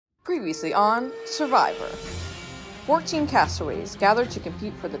Previously on Survivor. 14 castaways gathered to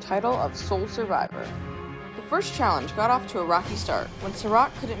compete for the title of Sole Survivor. The first challenge got off to a rocky start when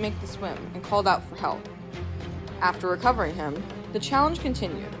Sarat couldn't make the swim and called out for help. After recovering him, the challenge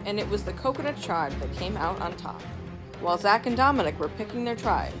continued, and it was the Coconut tribe that came out on top. While Zach and Dominic were picking their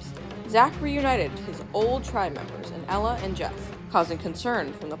tribes, Zach reunited his old tribe members in Ella and Jess, causing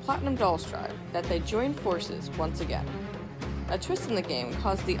concern from the Platinum Dolls tribe that they joined forces once again. A twist in the game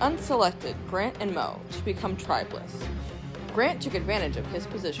caused the unselected Grant and Mo to become tribeless. Grant took advantage of his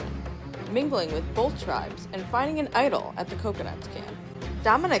position, mingling with both tribes and finding an idol at the Coconuts camp.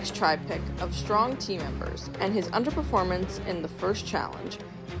 Dominic's tribe pick of strong team members and his underperformance in the first challenge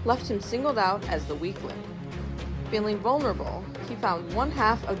left him singled out as the weak link. Feeling vulnerable, he found one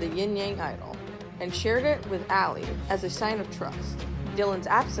half of the Yin Yang idol and shared it with Allie as a sign of trust. Dylan's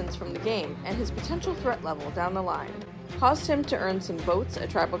absence from the game and his potential threat level down the line caused him to earn some votes at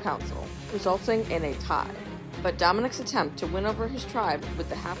Tribal Council, resulting in a tie. But Dominic's attempt to win over his tribe with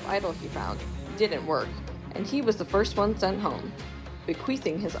the half idol he found didn't work, and he was the first one sent home,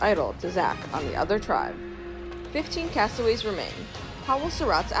 bequeathing his idol to Zach on the other tribe. 15 castaways remain. How will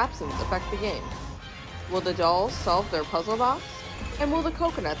Sarat's absence affect the game? Will the dolls solve their puzzle box? And will the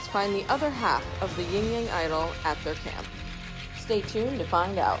Coconuts find the other half of the Yin Yang idol at their camp? Stay tuned to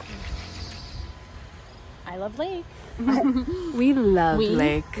find out. I love Lake. We love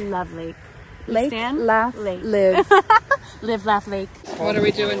Lake. Love Lake. Lake, Stan? laugh, Lake. live. Live, laugh, Lake. What are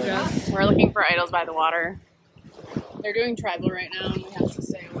we doing, Jess? We're looking for idols by the water. They're doing tribal right now, and we have to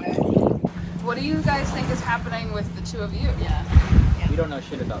stay away. What do you guys think is happening with the two of you? Yeah. We don't know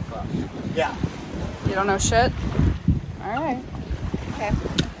shit about Fox. Yeah. You don't know shit? Alright. Okay.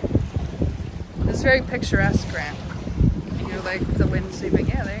 This is very picturesque, Grant. You're like the wind sweeping.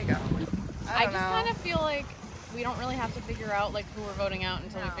 Yeah, there you go. I just kind of feel like we don't really have to figure out like who we're voting out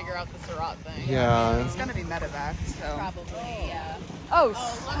until we figure out the Sarat thing. Yeah. It's gonna be medevac, so. Probably, yeah. Oh,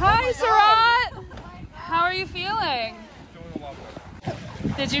 hi, Sarat! How are you feeling? Feeling a lot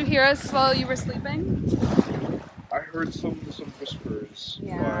better. Did you hear us while you were sleeping? I heard some whispers.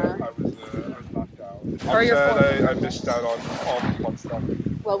 Yeah. But I was knocked out. Or your phone. I missed out on all the fun stuff.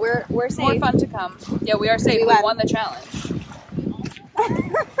 Well, we're safe. More fun to come. Yeah, we are safe. We won the challenge.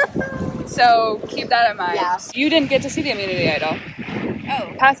 So keep that in mind. Yeah. You didn't get to see the immunity idol.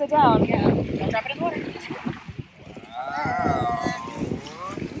 Oh. Pass it down. Yeah. Don't drop it in the water.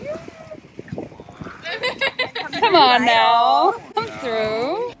 Come on now. Come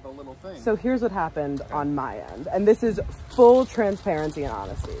through. So here's what happened on my end, and this is full transparency and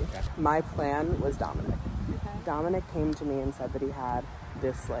honesty. My plan was Dominic. Dominic came to me and said that he had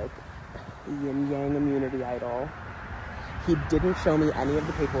this like yin yang immunity idol. He didn't show me any of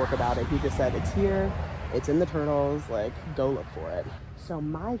the paperwork about it. He just said, it's here, it's in the turtles, like, go look for it. So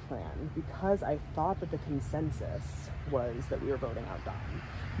my plan, because I thought that the consensus was that we were voting out Dom,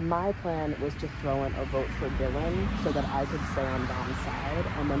 my plan was to throw in a vote for Dylan so that I could stay on Dom's side,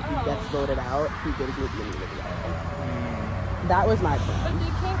 and when he gets voted out, he gives me the immunity idol. That was my plan. But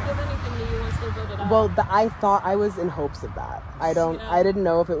they can't give anything to you once they're voted out. Well, I thought I was in hopes of that. I didn't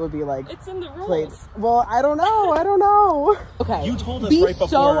know if it would be like. It's in the rules. Plates. Well, I don't know. Okay. You told us be right before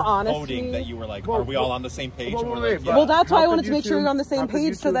so voting that you were like, are we all on the same page? And we're like, Well, that's why I wanted to make sure we were on the same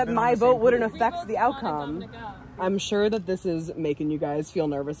page so that my vote wouldn't affect the outcome. I'm sure that this is making you guys feel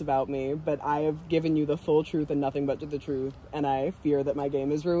nervous about me, but I have given you the full truth and nothing but the truth, and I fear that my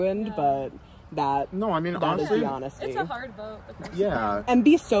game is ruined, but that honestly, is the honesty. It's a hard vote. Yeah. And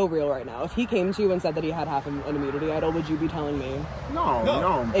be so real right now. If he came to you and said that he had half an immunity idol, would you be telling me? No.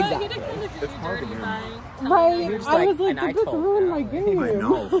 Exactly. But he did kind of do It's you hard dirty to by Right. I was like, and I this told ruined him. my game. I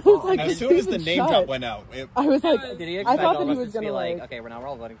know. I was like, as soon as the name drop went out, I was like, Did he I expect thought all that of he us was to be gonna like, like, okay, now we're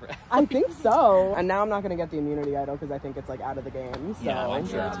all voting for it? I think so. And now I'm not gonna get the immunity idol because I think it's like out of the game. So Yeah, I'm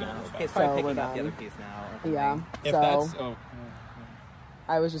sure it's gonna happen. Okay, it's So probably we're picking up the done. other piece now. yeah. If So that's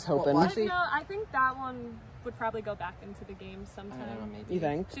I was just hoping. No, I think that one would probably go back into the game sometime. You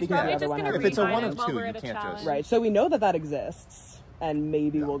think? She's Because probably the just other one gonna hasn't. If it's a refine one it of while two, we're you at a can't just- challenge. Right. So we know that exists, and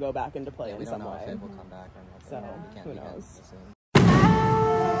maybe we'll go back into play Yeah, in we don't some know way. if it will come back or not. So We can't who be that knows?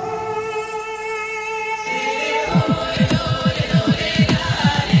 soon.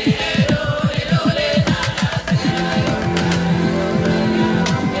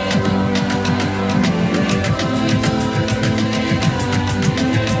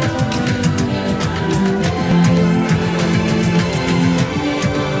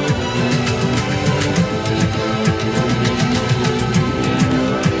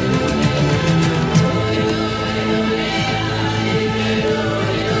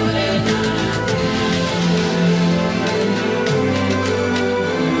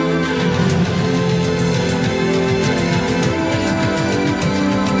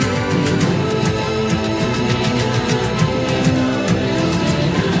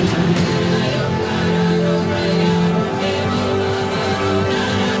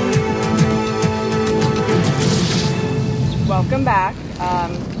 welcome back.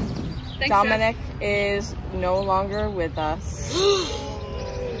 Thanks, Dominic is no longer with us.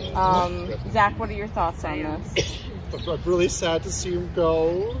 Zach, what are your thoughts on this? I'm really sad to see him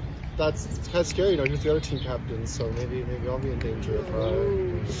go. That's kind of scary, you know, he was the other team captain, so maybe I'll be in danger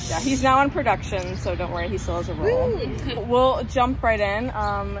if Yeah, he's now in production, so don't worry, he still has a role. We'll jump right in.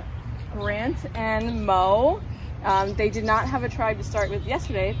 Grant and Mo, they did not have a tribe to start with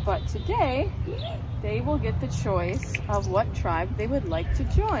yesterday, but today they will get the choice of what tribe they would like to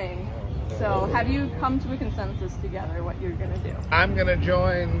join. So have you come to a consensus together what you're gonna do? I'm gonna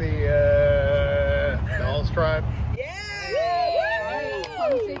join the Dolls tribe.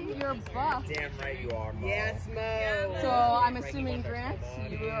 Come take your buff. Damn right you are, Mo. Yes, Mo. So I'm assuming Grant,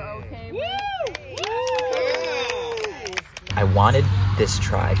 you are okay with I wanted this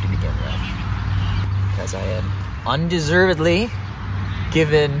tribe to begin with because I had undeservedly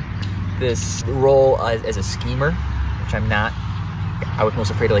given this role as a schemer, which I'm not. I was most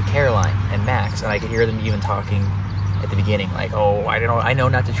afraid of like Caroline and Max, and I could hear them even talking at the beginning, like, "Oh, I know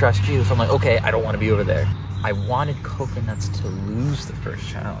not to trust you." So I'm like, "Okay, I don't want to be over there." I wanted Coconuts to lose the first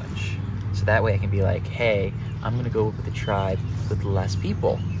challenge, so that way I can be like, "Hey, I'm gonna go with the tribe with less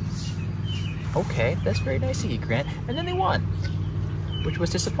people." Okay, that's very nice of you, Grant. And then they won, which was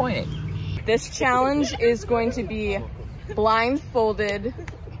disappointing. This challenge is going to be blindfolded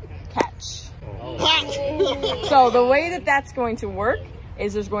catch. So the way that that's going to work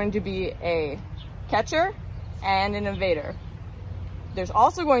is there's going to be a catcher and an invader. There's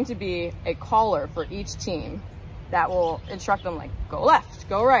also going to be a caller for each team that will instruct them like, go left,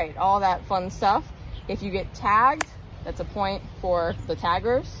 go right, all that fun stuff. If you get tagged, that's a point for the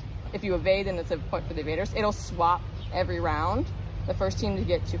taggers. If you evade, then it's a point for the evaders. It'll swap every round. The first team to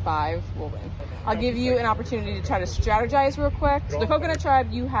get to 5 will win. I'll give you an opportunity to try to strategize real quick. So the Coconut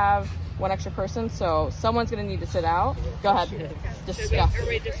Tribe, you have 1 extra person, so someone's gonna need to sit out. Go ahead, discuss.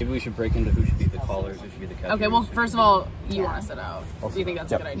 Maybe we should break into who should be the callers, who should be the catchers. Okay, well, first of all, you want to sit out. Do you think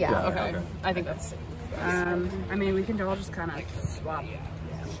that's a good idea? Yeah. Okay. I think that's. I mean, we can all just kind of swap.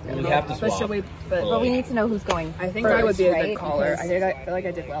 We have to swap. But we need to know who's going. I think first, I would be a good right? caller. Because I feel like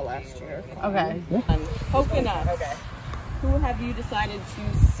I did well last year. Okay. Coconut. Okay. Who have you decided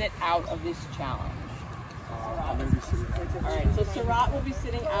to sit out of this challenge? Alright, so Sarat will be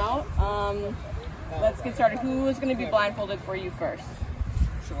sitting out. Let's get started. Who is going to be blindfolded for you first?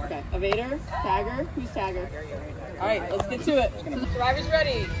 Sure. Okay. Evader? Tagger? Who's Tagger? Alright, let's get to it. Survivor's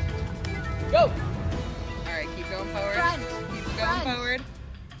ready. Go! Alright, keep going forward. Keep going forward.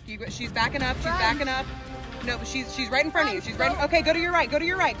 She's backing up. She's backing up. No, but she's right in front of you. She's right. Okay, go to your right. Go to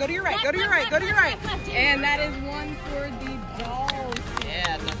your right. Go to your right. Go to your right. Go to your right. And that is 1 for the dolls.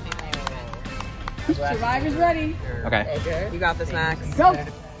 Yeah, nothing. Survivor's ready. Okay. You got this, Max. Go!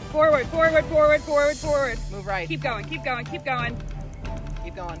 Forward, forward, forward, forward, forward. Move right. Keep going, keep going, keep going.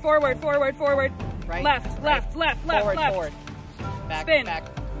 Keep going. Forward, forward, forward. Right. Left, left, left, left, Forward, left. forward. Back, Spin. back.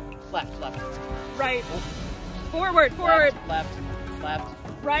 Left, left. Right. Forward, forward. Left, left.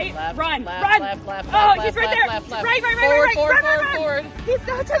 Right. Left, Run, left, run. left, left, Oh, left, he's right left, there. left, left. Right, right, right, Forward, right, forward, run, forward, run, forward. He's to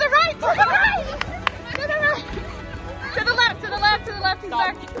the right, to the right. To the right. To the left, to the left, to the left. He's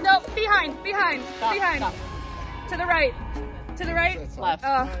back. No, behind, behind, behind. Stop. To the right. To the right. Left.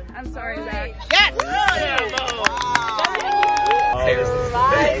 Oh, I'm sorry, Zach. Yes!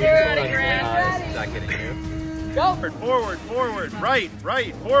 Not getting you. Go! Forward, forward, right,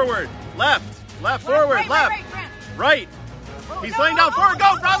 forward, left, forward, right, left, right, Grant. right. He's laying down forward,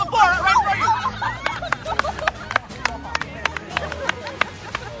 go, round the floor, right.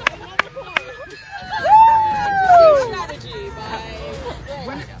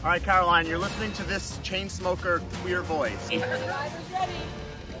 All right, Caroline, you're listening to this chain smoker queer voice.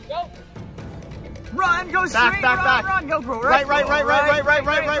 Go! Run, go Back, straight, back, run, back. go Right, right,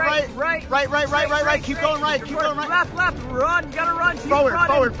 right. Keep going right, keep going right. Left, run, you gotta run. She's Forward,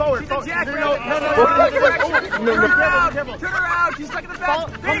 running. forward. She's a jackrabbit. No. Turn around, she's stuck in the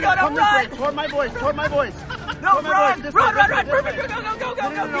back. There you go, Come run. this way, toward my voice. No, Toward my voice, this way, run, this way. perfect,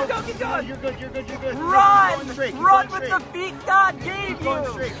 go, keep going. You're good. Run, Keep going straight, run with the feet God gave Keep going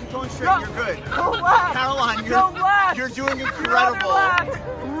you. straight, Go. you're good. Go left. Caroline, Go left. you're doing You're incredible. on your left.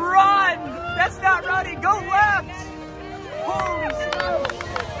 Run. That's not running. Go left. Holy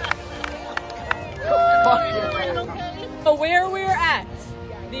So where we're at,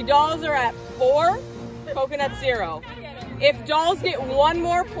 the dolls are at 4, Coconut 0. If dolls get 1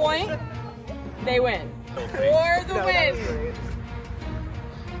 more point, they win. For the win.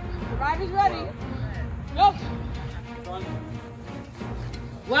 Survivor's ready. Go.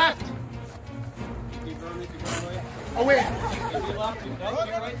 Left. Oh, wait.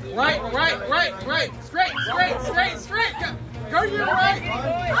 Right. Straight. Go to your right.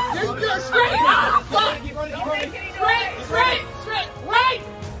 Just go straight. Straight. Right.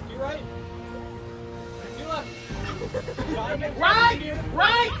 You right. You left. Right.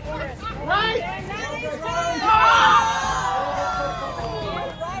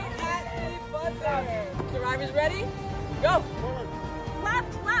 Survivors ready? Go.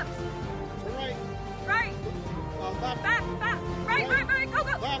 Left. Right. Back. Right. Go.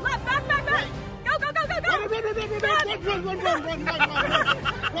 Left. Back. Go.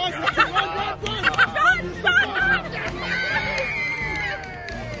 Run.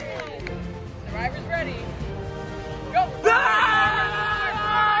 Survivors ready? Go.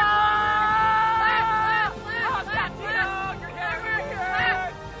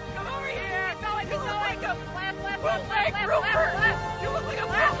 You look like a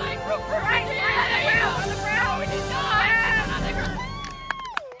left-leg grouper. Right. On the ground.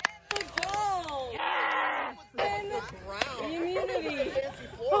 Immunity.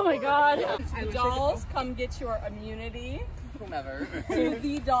 Oh my god. The dolls, come get your immunity. Whomever. To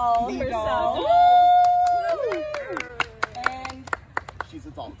the doll herself. And She's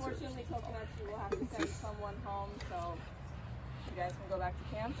a doll. unfortunately, Coconut, you will have to send someone home, so you guys can go back to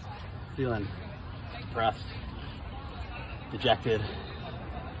camp. Feeling depressed, dejected.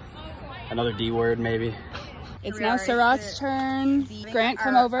 Another D word, maybe. It's now Sarat's turn. Grant,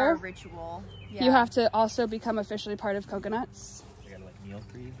 come over. Ritual. Yeah. You have to also become officially part of Coconuts. I gotta like meal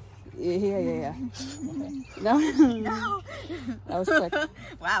for you. Yeah. No. That was quick.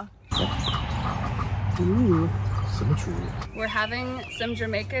 Wow. Ooh. Symmetry. We're having some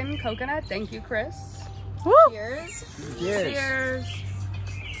Jamaican coconut. Thank you, Chris. Woo. Cheers. Cheers.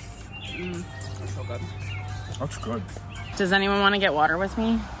 That's so good. That's good. Does anyone want to get water with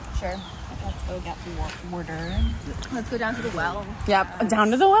me? Sure. Let's go get the water. Let's go down to the well. Yep,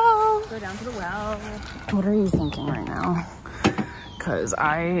 down to the well. Go down to the well. What are you thinking right now? Because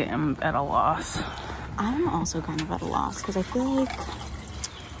I am at a loss. I'm also kind of at a loss because I feel like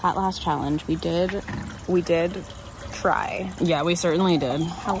that last challenge we did try. Yeah, we certainly did.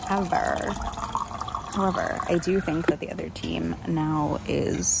 However, I do think that the other team now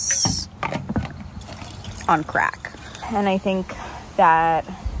is on crack. And I think that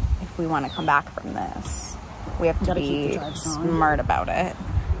if we want to come back from this, we have to be smart about it.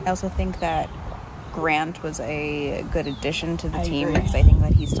 I also think that Grant was a good addition to the team because I think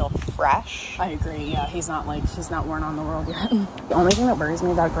that he's still fresh. I agree, yeah. He's not worn on the world yet. The only thing that worries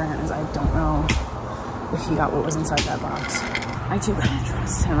me about Grant is I don't know if he got what was inside that box. I do kind of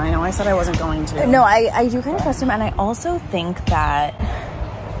trust him. I know I said I wasn't going to. No, I do kind of trust him, and I also think that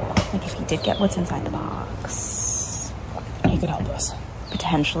like if he did get what's inside the box, he could help us.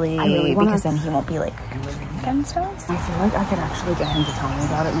 Potentially, really because then he won't be like against us. I feel like I could actually get him to tell me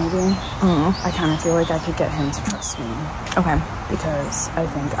about it maybe. I kind of feel like I could get him to trust me. Okay. Because I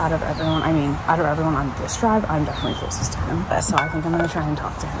think out of everyone on this tribe, I'm definitely closest to him. So I think I'm going to try and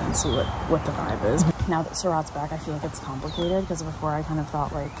talk to him and see what the vibe is. Now that Sarat's back, I feel like it's complicated because before I kind of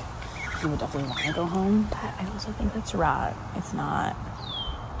thought like he would definitely want to go home. But I also think that Sarat is not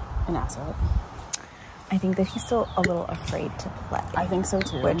an asset. I think that he's still a little afraid to play. I think so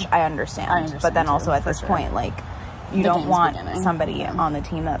too. Which I understand. But then also at this point, like, you don't want somebody on the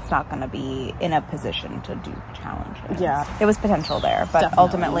team that's not going to be in a position to do challenges. Yeah. There was potential there, but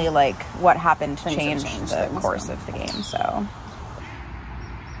ultimately, like, what happened changed the course of the game, so.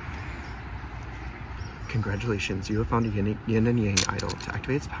 Congratulations, you have found a yin and yang idol. To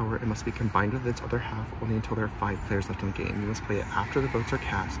activate its power, it must be combined with its other half only until there are 5 players left in the game. You must play it after the votes are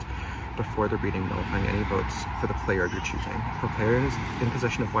cast, before the reading, nullifying any votes for the player of your choosing. If a player is in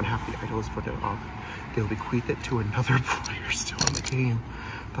possession of one half the idol is voted off, they will bequeath it to another player still in the game.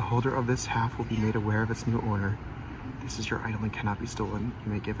 The holder of this half will be made aware of its new owner. This is your idol and cannot be stolen.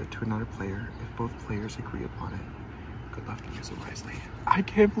 You may give it to another player if both players agree upon it. Good luck to use it wisely. I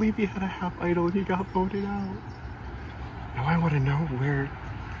can't believe he had a half idol and he got voted out. Now I want to know where,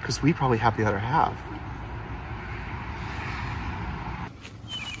 because we probably have the other half.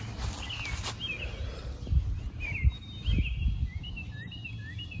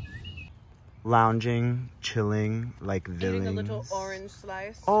 Lounging, chilling, like villains. Eating a little orange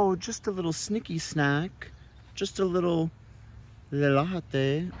slice. Oh, just a little snicky snack. Just a little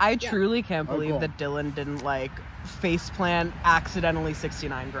latte. I truly can't believe that Dylan didn't like faceplant accidentally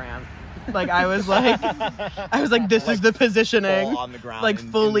 69 Grant. Like I was like, this is the positioning. On the ground like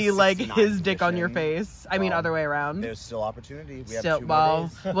fully like his position. dick on your face. I mean, other way around. There's still opportunity. We have Still, 2 well, more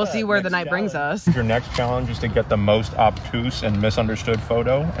days. we'll see where the night brings us. Your next challenge is to get the most obtuse and misunderstood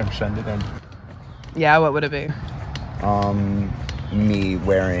photo and send it in. Yeah, what would it be? Me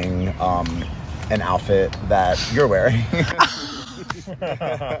wearing an outfit that you're wearing.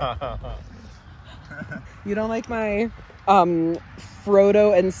 You don't like my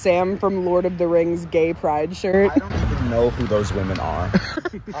Frodo and Sam from Lord of the Rings gay pride shirt? I don't even know who those women are.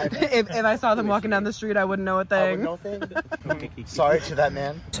 if I saw them walking down the street, I wouldn't know a thing. I would know a thing. Sorry to that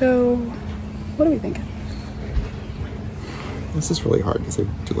man. So, what do we think? This is really hard because I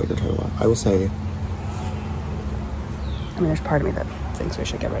do like her title a lot. I will say, I mean, there's part of me that thinks we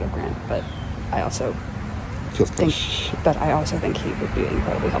should get rid of Grant, but I also think he would be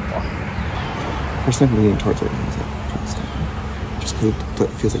incredibly helpful. Personally, I'm leaning towards it. Just because it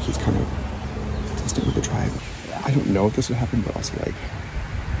feels like he's kind of consistent with the tribe. Yeah. I don't know if this would happen, but also like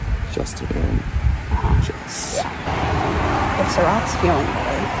Justin and Jess. Yeah. If Surratt's feeling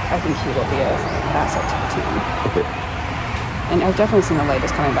better, I think he will be an asset to the team. Okay. And I've definitely seen the light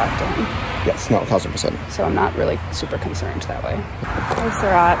is coming back to him. Yes, no, 1000%. So I'm not really super concerned that way. Hey,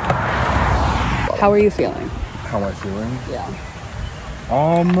 Surratt. How are you feeling? How am I feeling? Yeah.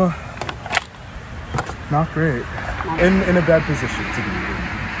 Not great. In a bad position to be in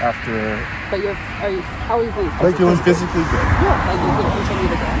after. But how are you feeling? Like feeling physically good. Yeah, like you could continue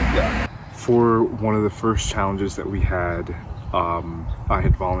to go. Yeah. For one of the first challenges that we had, I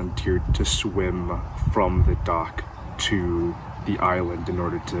had volunteered to swim from the dock to the island in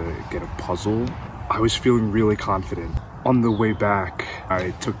order to get a puzzle. I was feeling really confident. On the way back,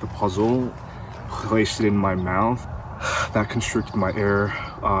 I took the puzzle, placed it in my mouth. That constricted my air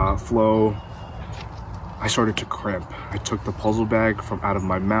flow. I started to cramp. I took the puzzle bag from out of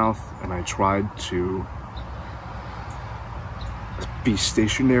my mouth and I tried to be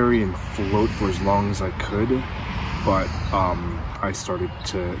stationary and float for as long as I could, but I started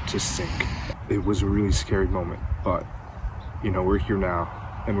to sink. It was a really scary moment, but you know, we're here now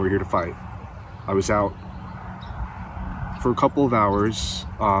and we're here to fight. I was out for a couple of hours,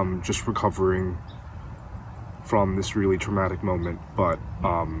 just recovering from this really traumatic moment, but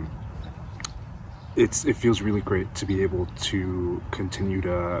it feels really great to be able to continue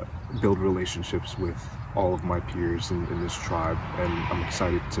to build relationships with all of my peers in this tribe, and I'm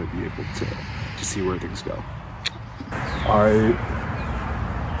excited to be able to see where things go. I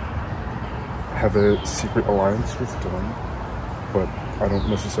have a secret alliance with Dylan, but I don't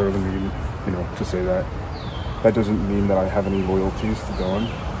necessarily mean, to say that. That doesn't mean that I have any loyalties to Dylan.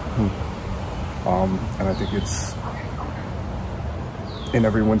 And I think it's in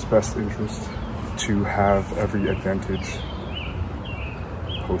everyone's best interest to have every advantage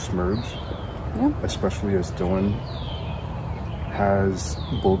post-merge, especially as Dylan has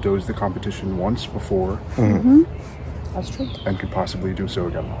bulldozed the competition once before. That's true. And could possibly do so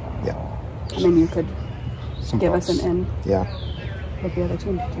again. Yeah. I mean, you could give thoughts. us an in. Yeah. With the other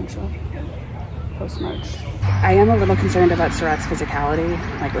team, potentially. Post-merge. I am a little concerned about Surratt's physicality,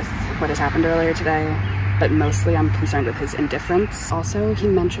 like with what has happened earlier today, but mostly I'm concerned with his indifference. Also, he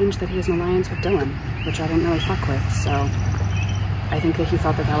mentioned that he has an alliance with Dylan, which I didn't really fuck with, so I think that he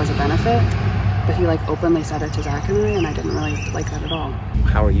thought that that was a benefit, but he like openly said it to Zach and I didn't really like that at all.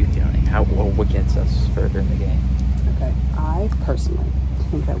 How are you feeling? What gets us further in the game? Okay, I personally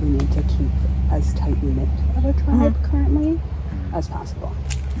think that we need to keep as tight-knit of a tribe currently as possible.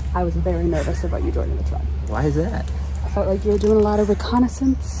 I was very nervous about you joining the tribe. Why is that? I felt like you were doing a lot of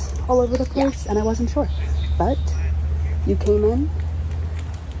reconnaissance all over the place, and I wasn't sure. But you came in,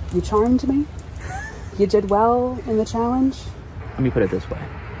 you charmed me, you did well in the challenge. Let me put it this way.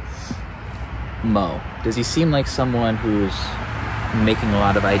 Mo, does he seem like someone who's making a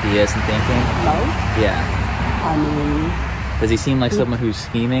lot of ideas and thinking? Mo? Yeah. I mean... Does he seem like someone who's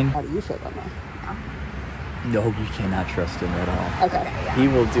scheming? How do you feel about Mo? No, you cannot trust him at all. Okay. He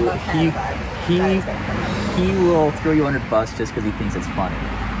will do it. He will throw you under the bus just because he thinks it's funny.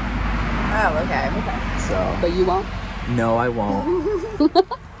 Oh, okay. So. But you won't? No, I won't.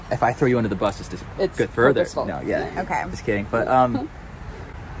 If I throw you under the bus, it's good further. Purposeful. No, yeah. Okay. Just kidding. But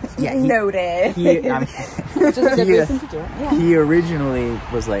yeah. Noted. Which is a good reason to do it. Yeah. He originally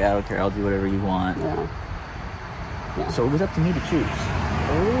was like, I don't care. I'll do whatever you want. Yeah. So it was up to me to choose.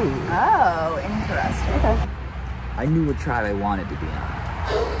 Oh, interesting. Okay. I knew what tribe I wanted to be on.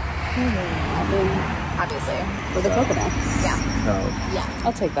 I mean, obviously. For the coconuts. Yeah. So, yeah.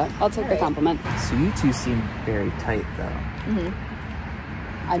 I'll take that. I'll take the compliment. So you two seem very tight, though.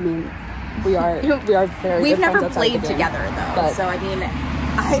 I mean, we are very We've good never friends played outside the game, together, though. but- So, I mean,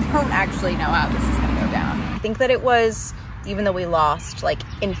 I don't actually know how this is going to go down. I think that it was, even though we lost, like,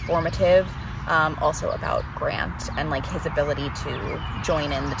 informative, also about Grant and like his ability to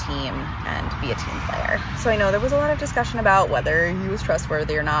join in the team and be a team player. So I know there was a lot of discussion about whether he was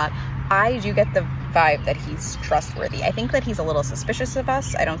trustworthy or not. I do get the vibe that he's trustworthy. I think that he's a little suspicious of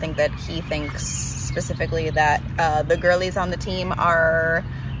us. I don't think that he thinks specifically that the girlies on the team are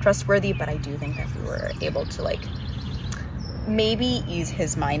trustworthy, but I do think that we were able to like maybe ease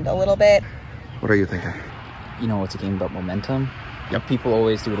his mind a little bit. What are you thinking? You know, it's a game about momentum. Yep. People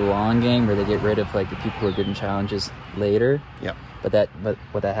always do the long game where they get rid of like the people who are good in challenges later. Yep. But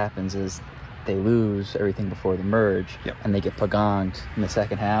what that happens is they lose everything before the merge. Yep. And they get pagonged in the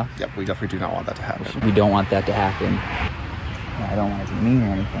second half. Yep, we definitely do not want that to happen. We don't want that to happen. I don't want to be mean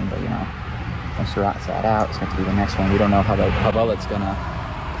or anything, but you know, when Surratt sat out, it's going to be the next one. We don't know how well it's going to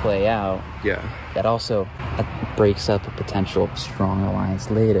play out. Yeah. That also breaks up a potential strong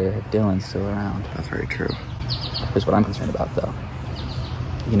alliance later if Dylan's still around. That's very true. Here's what I'm concerned about, though.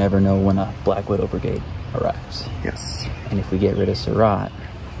 You never know when a Black Widow brigade arrives. Yes. And if we get rid of Surratt,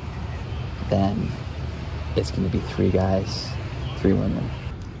 then it's going to be 3 guys, 3 women.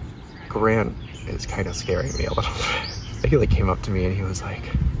 Grant is kind of scaring me a little bit. He like came up to me and he was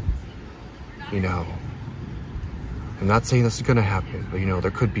like, you know, I'm not saying this is going to happen, but you know,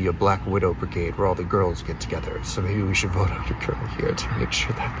 there could be a Black Widow brigade where all the girls get together. So maybe we should vote out a girl here to make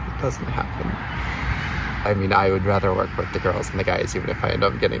sure that it doesn't happen. I mean, I would rather work with the girls than the guys, even if I end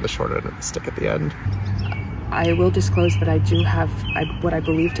up getting the short end of the stick at the end. I will disclose that I do have what I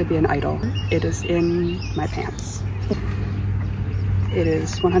believe to be an idol. It is in my pants. It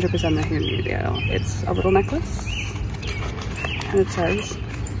is 100% my humanity idol. It's a little necklace, and it says,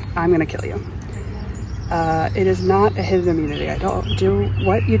 "I'm gonna kill you." It is not a hidden immunity idol.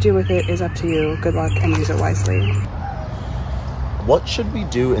 What you do with it is up to you. Good luck and use it wisely. What should we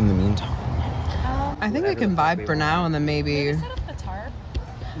do in the meantime? I think we can vibe for now and then maybe... Set up the tarp.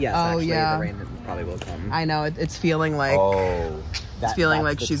 Yes, oh, actually, yeah. the rain probably will come. I know, it's feeling like... Oh. It's feeling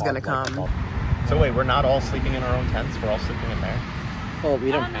like she's gonna come. So wait, we're not all sleeping in our own tents? We're all sleeping in there? Well,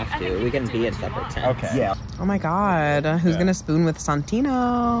 we don't have to. We can be in separate tents. Okay. Yeah. Oh my god, who's gonna spoon with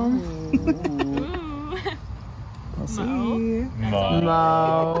Santino? We'll see. Mo.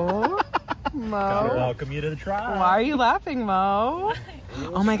 Gotta welcome you to the tribe. Why are you laughing, Mo?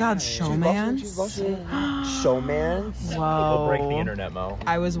 Oh my god, showmans? Showmans? Whoa. We'll break the internet, Mo.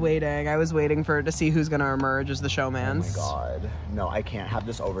 I was waiting to see who's gonna emerge as the showmans. Oh my god. No, I can't have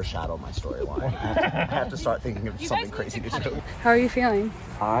this overshadow my storyline. I have to start thinking of something crazy to do. How are you feeling?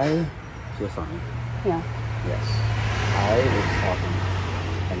 I feel fine. Yeah. Yes. I was talking,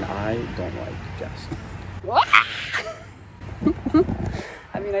 and I don't like Jess. What?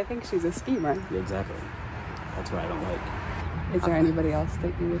 I mean, I think she's a schemer. Yeah, exactly. That's what I don't like. Is there anybody else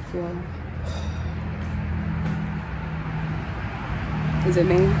that you would feel? Is it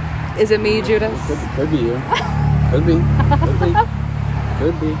me? Is it me, Judas? Could be you. Could be. Could be.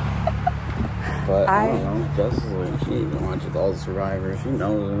 Could be. But I don't know. Jess is like, she watches all the survivors. She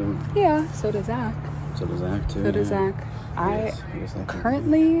knows them. Yeah, so does Zach. So does Zach, too. So does Zach. Yes,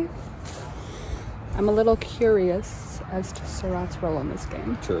 Currently, I'm a little curious as to Surratt's role in this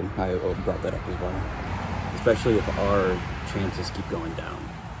game. True. I brought that up as well. Especially if our chances keep going down.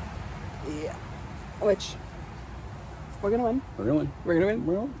 Yeah. Which, we're gonna win. We're gonna win. We're gonna win.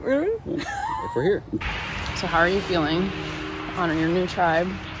 We're gonna win. Yeah. If we're here. So how are you feeling on your new tribe?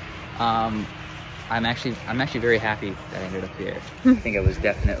 I'm actually very happy that I ended up here. I think I was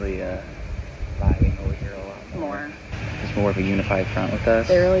definitely vibing over here a lot more. There's more of a unified front with us.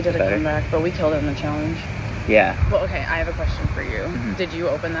 They really did a comeback, but we killed it in the challenge. Yeah. Well, okay, I have a question for you. Did you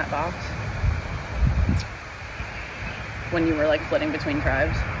open that box? When you were like flitting between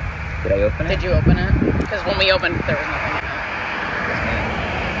tribes? Did I open it? Did you open it? Because when we opened, there was nothing in it. Yes, ma'am.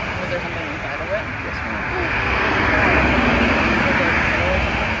 Was there something inside of it? Yes, ma'am.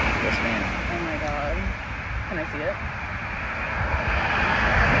 Yes, ma'am. Oh my god. Can I see it?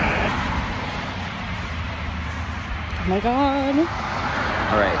 Oh my god.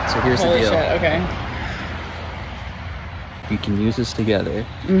 Alright, so here's the deal. Shit, okay. We can use this together.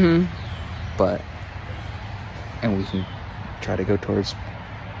 And we can try to go towards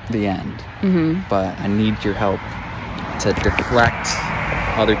the end. But I need your help to deflect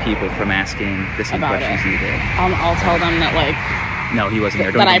other people from asking the same questions you did. I'll tell them that like... No, he wasn't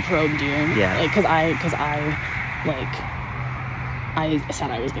there. That I probed you. Yeah. Like, cause I said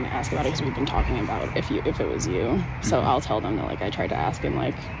I was gonna ask about it because we've been talking about if it was you. So I'll tell them that like I tried to ask and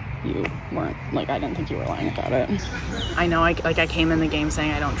like you weren't, like I didn't think you were lying about it. I know I came in the game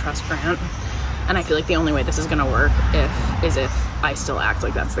saying I don't trust Grant. And I feel like the only way this is gonna work is if I still act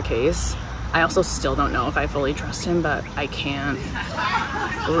like that's the case. I also still don't know if I fully trust him, but I can't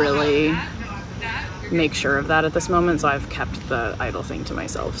really make sure of that at this moment, so I've kept the idol thing to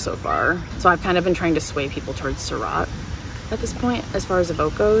myself so far. So I've kind of been trying to sway people towards Surratt, at this point. As far as a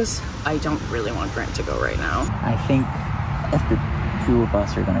vote goes, I don't really want Grant to go right now. I think if the two of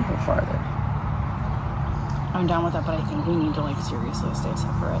us are gonna go farther. I'm down with that, but I think we need to like seriously stay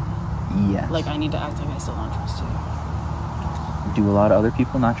separate. Yeah. Like I need to act like I still don't trust you. Do a lot of other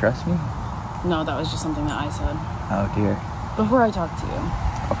people not trust me? No, that was just something that I said. Oh dear. Before I talked to you.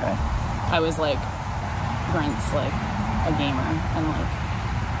 Okay. I was like, Grant's like a gamer, and like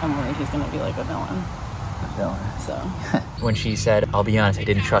I'm worried he's gonna be like a villain. So When she said, I'll be honest, I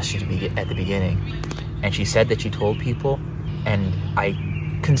didn't trust you at the beginning, and she said that she told people, and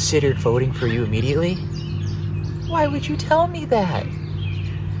I considered voting for you immediately, why would you tell me that?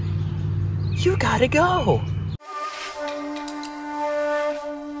 You gotta go.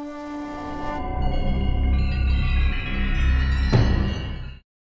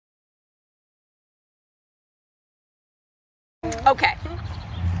 Okay.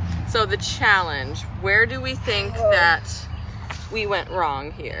 So the challenge, where do we think that we went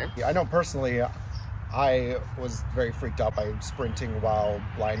wrong here? Yeah, I know personally, I was very freaked out by sprinting while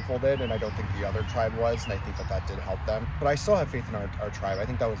blindfolded, and I don't think the other tribe was, and I think that that did help them. But I still have faith in our tribe. I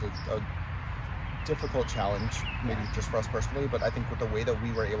think that was a difficult challenge, maybe just for us personally, but I think with the way that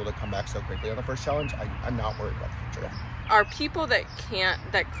we were able to come back so quickly on the first challenge, I'm not worried about the future. Are people that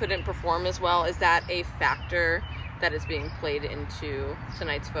couldn't perform as well, is that a factor that is being played into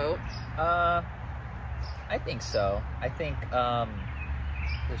tonight's vote? I think so. I think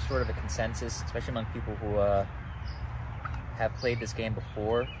there's sort of a consensus, especially among people who have played this game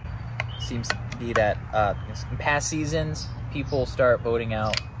before. Seems to be that in past seasons, people start voting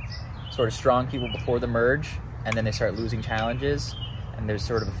out sort of strong people before the merge, and then they start losing challenges, and there's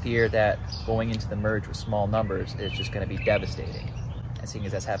sort of a fear that going into the merge with small numbers is just going to be devastating. And seeing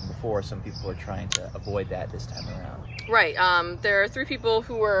as that's happened before, some people are trying to avoid that this time around. Right. There are 3 people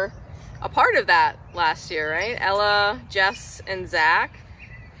who were a part of that last year, right? Ella, Jess, and Zach.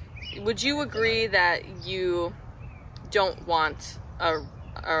 Would you agree that you don't want a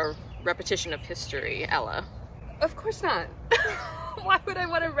repetition of history, Ella? Of course not. Why would I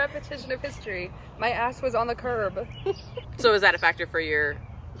want a repetition of history? My ass was on the curb. So is that a factor for your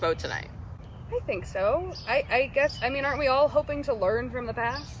vote tonight? I think so. I guess, I mean, aren't we all hoping to learn from the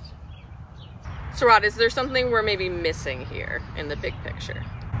past? Sarat, is there something we're maybe missing here in the big picture?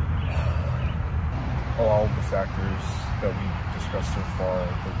 All of the factors that we've discussed so far are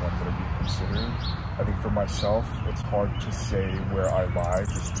the ones that are being considered. I think for myself, it's hard to say where I lie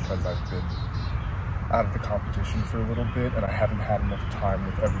just because I've been out of the competition for a little bit and I haven't had enough time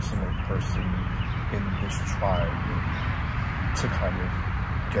with every single person in this tribe to kind of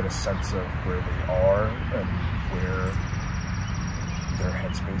get a sense of where they are and where their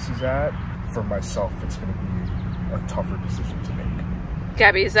headspace is at. For myself, it's going to be a tougher decision to make.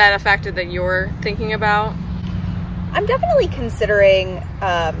 Gabby, is that a factor that you're thinking about? I'm definitely considering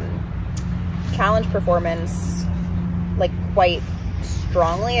challenge performance like quite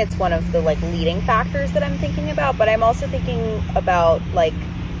strongly. It's one of the like leading factors that I'm thinking about, but I'm also thinking about like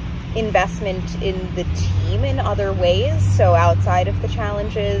investment in the team in other ways. So outside of the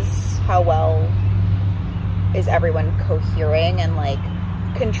challenges, how well is everyone cohering and like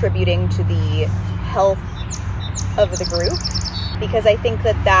contributing to the health of the group? Because I think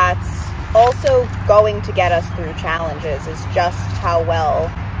that that's also going to get us through challenges, is just how well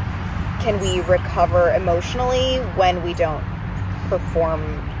can we recover emotionally when we don't perform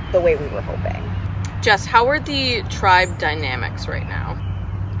the way we were hoping. Jess, how are the tribe dynamics right now?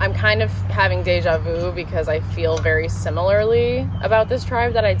 I'm kind of having deja vu because I feel very similarly about this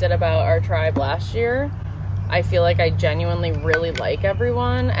tribe that I did about our tribe last year. I feel like I genuinely really like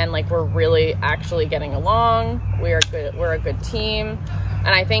everyone, and like we're really actually getting along. We're a good team.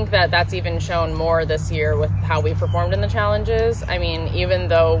 And I think that that's even shown more this year with how we performed in the challenges. I mean, even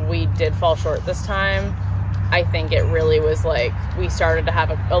though we did fall short this time, I think it really was like we started to have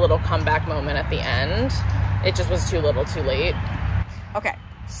a little comeback moment at the end. It just was too little too late. Okay,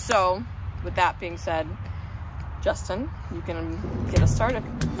 so with that being said, Justin, you can get us started.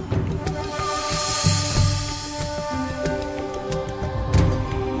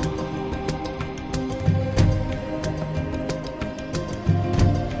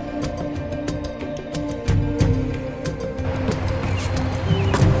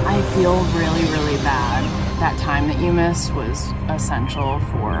 I feel really, really bad. That time that you missed was essential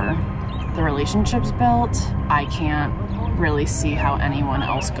for the relationships built. I can't really see how anyone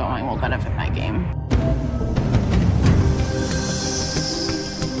else going will benefit my game.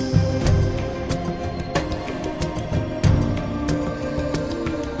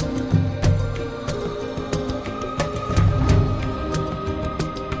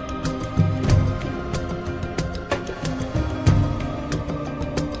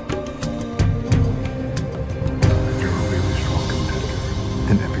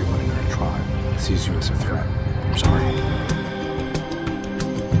 this a threat. I'm sorry.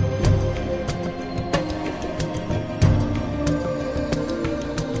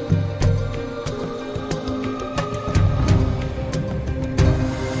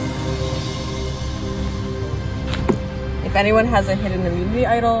 If anyone has a hidden immunity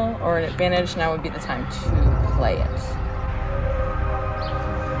idol or an advantage, now would be the time to play it.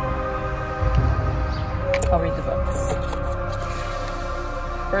 I'll read the votes.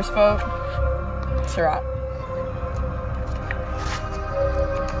 First vote, Surat.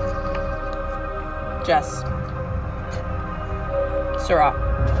 Jess. Surat.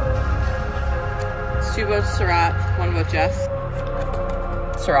 It's 2 votes Surat, 1 vote Jess.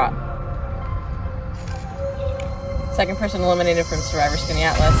 Surat. Second person eliminated from Survivor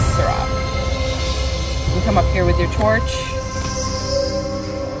Skaneateles, Surat. You can come up here with your torch.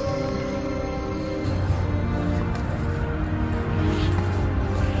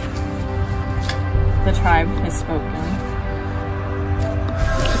 The tribe has spoken.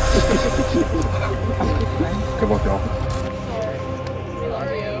 Good luck, y'all. We love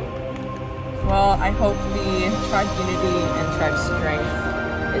you. Well, I hope the tribe unity and tribe strength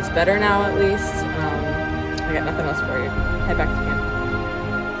is better now, at least. I got nothing else for you. Head back to camp.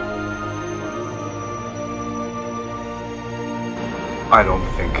 I don't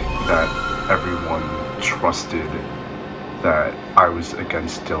think that everyone trusted that I was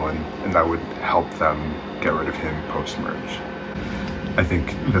against Dylan and that would help them get rid of him post-merge. I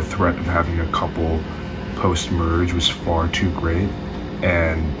think the threat of having a couple post-merge was far too great,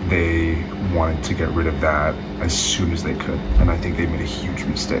 and they wanted to get rid of that as soon as they could, and I think they made a huge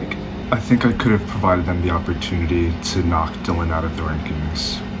mistake. I think I could have provided them the opportunity to knock Dylan out of the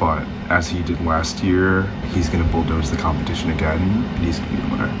rankings, but as he did last year, he's going to bulldoze the competition again, and he's going to be the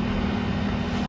winner.